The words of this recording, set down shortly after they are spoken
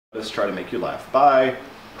Let's try to make you laugh. Bye.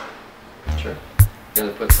 Sure. You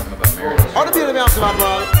gotta put something about marriage. All the beauty me have to my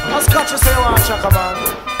boy. Let's catch you say one chaka man.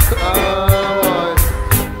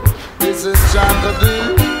 This is Chaka D.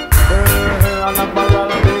 And I'm Barrel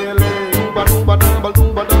Bailey.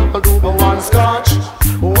 One scotch,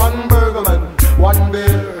 one burgerman, one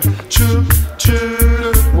beer. Choo,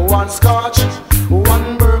 choo. One scotch,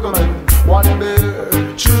 one burgerman, one beer.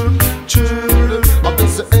 Choo, choo. Up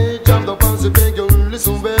this age of the fancy big you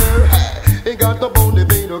listen where. He got the bony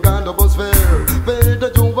beat, got the bus fare.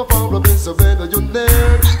 Better you a problem, so better you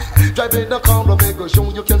there. Driving the car, make a show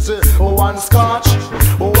you can say. One scotch,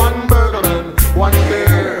 one burgerman, one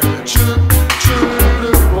beer. Choo,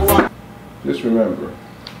 choo. Just remember,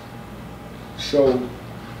 show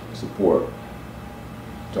support.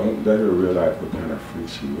 Don't let her realize what kind of freak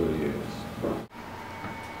she really is.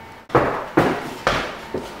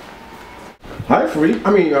 Hi, freak.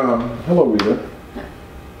 Hello, Rita.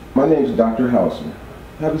 My name's Dr. Houser.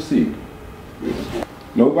 Have a seat.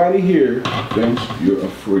 Nobody here thinks you're a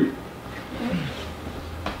freak.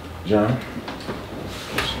 John?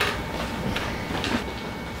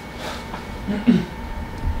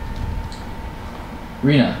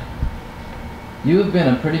 Rena, you have been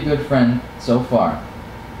a pretty good friend so far.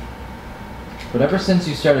 But ever since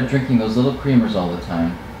you started drinking those little creamers all the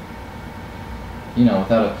time, you know,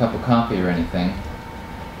 without a cup of coffee or anything,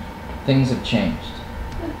 things have changed.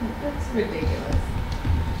 That's ridiculous.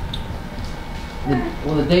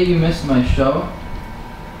 Well, the day you missed my show,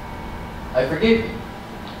 I forgave you.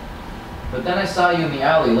 But then I saw you in the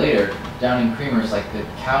alley later, downing creamers like the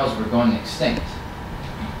cows were going extinct.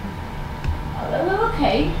 Well,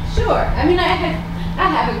 okay, sure. I mean, I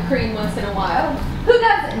have a cream once in a while. Who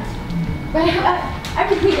doesn't? But I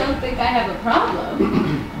really don't think I have a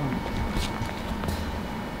problem.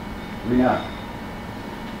 Rena,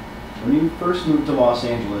 when you first moved to Los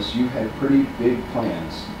Angeles, you had pretty big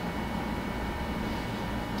plans.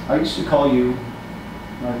 I used to call you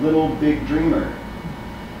my little big dreamer.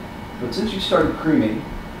 But since you started creaming,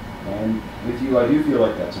 and with you I do feel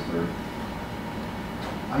like that's a verb,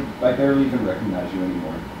 I barely even recognize you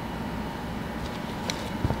anymore.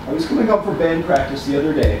 I was coming up for band practice the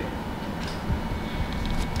other day.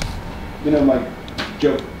 You know my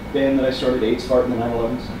joke band that I started, 8 Fart in the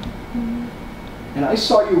 9/11s? And I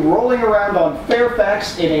saw you rolling around on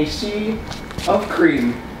Fairfax in a sea of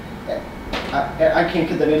cream. I can't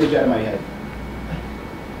get that image out of my head.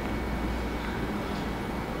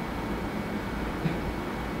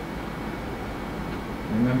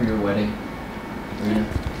 Remember your wedding, Rena?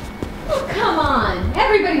 Oh, come on.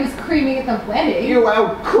 Everybody was creaming at the wedding. You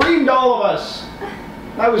out-creamed all of us.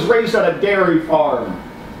 I was raised on a dairy farm.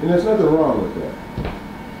 And there's nothing wrong with that.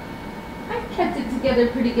 I kept it together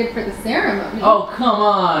pretty good for the ceremony. Oh, come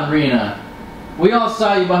on, Rena. We all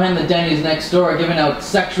saw you behind the Denny's next door giving out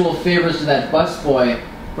sexual favors to that busboy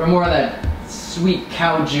for more of that sweet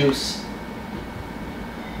cow juice.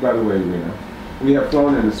 By the way, Rena, we have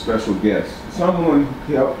flown in a special guest. Someone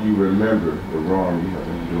who helped you remember the wrong you have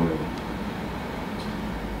been doing.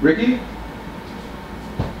 Ricky?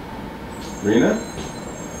 Rena?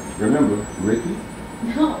 Remember, Ricky?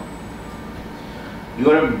 No.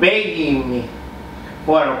 You're begging me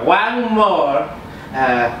for one more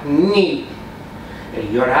nip.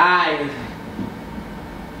 Your eyes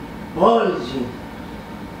bulging.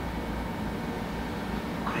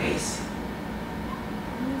 Crazy.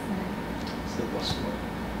 It's the bus boy.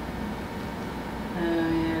 Oh,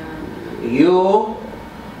 yeah. You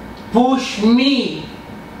push me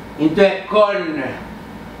into a corner.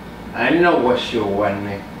 I know what you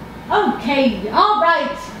want. Okay, all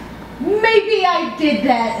right. Maybe I did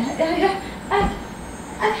that.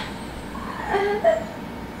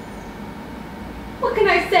 What can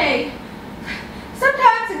I say?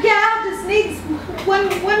 Sometimes a gal just needs one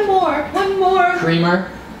more. Creamer?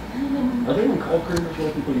 Are they even called creamers? What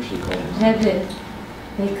do people usually call them? Heaven.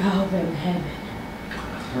 They call them heaven.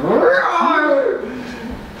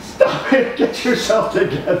 Stop it! Get yourself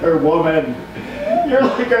together, woman! You're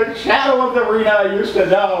like a shadow of the Rena I used to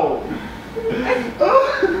know!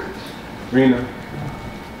 Rena,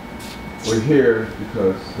 we're here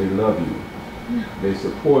because they love you. They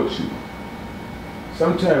support you.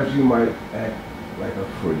 Sometimes you might act like a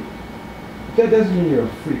freak. But that doesn't mean you're a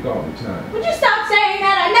freak all the time. Would you stop saying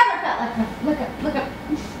that? I never felt like a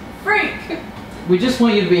freak. We just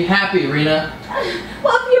want you to be happy, Rena.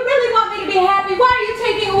 Well, if you really want me to be happy, why are you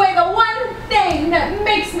taking away the one thing that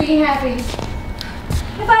makes me happy?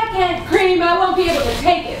 If I can't cream, I won't be able to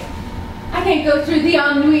take it. I can't go through the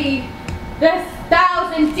ennui, the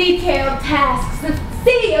 1,000 detailed tasks, the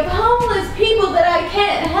sea of homeless people that I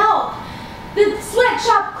can't help, the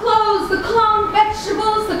sweatshop clothes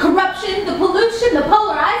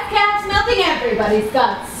everybody's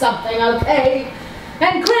got something, okay?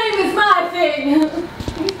 And cream is my thing.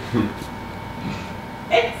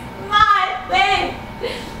 It's my thing.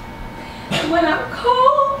 And when I'm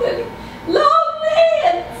cold and lonely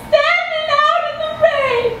and standing out in the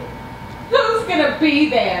rain, who's gonna be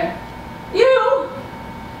there? You?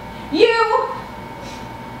 You?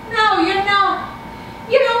 No, you're not.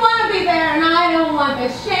 You don't want to be there, and I don't want the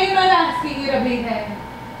shame of asking you to be there.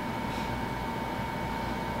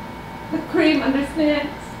 The cream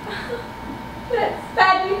understands. That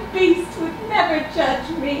fatty beast would never judge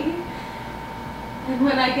me. And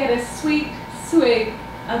when I get a sweet swig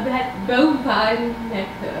of that bovine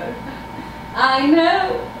nectar, I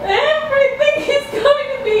know everything is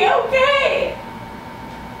going to be okay.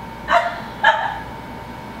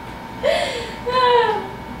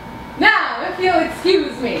 Now, if you'll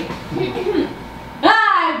excuse me,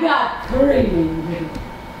 I've got cream.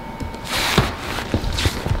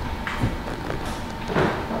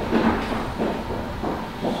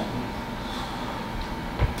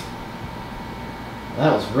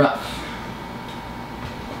 That was rough.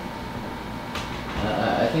 I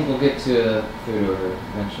think we'll get through to her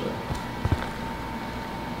eventually.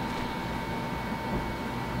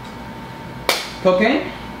 Cocaine?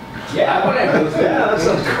 Yeah, whatever. Yeah, that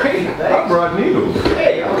sounds great. I Thanks. brought needles.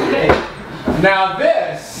 Hey, okay. Now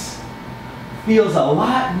this feels a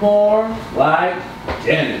lot more like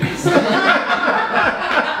Dennis.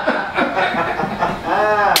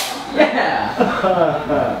 Yeah!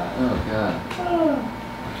 Oh god.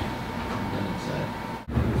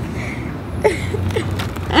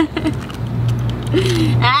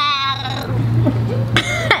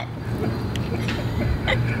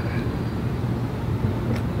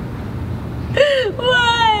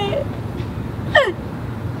 Why?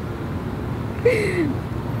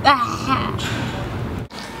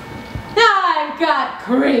 I've got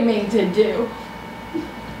creaming to do.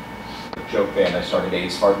 Joke band I started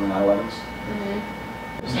AIDS farting in the 9/11s.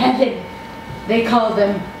 Heaven. They call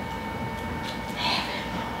them.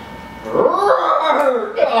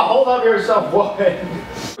 Hold up yourself, woman.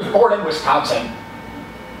 Born in Wisconsin.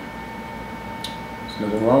 There's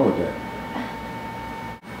nothing wrong with that.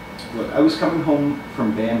 Look, I was coming home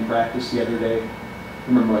from band practice the other day.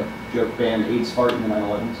 Remember my joke band AIDS fart in the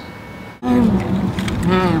 9/11s?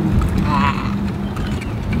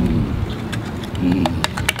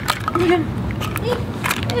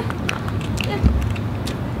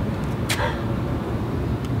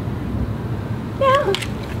 No,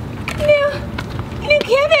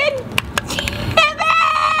 Kevin!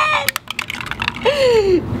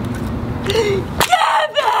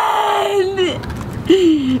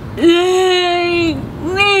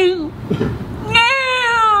 No!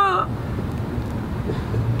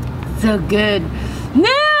 So good.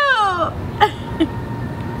 No!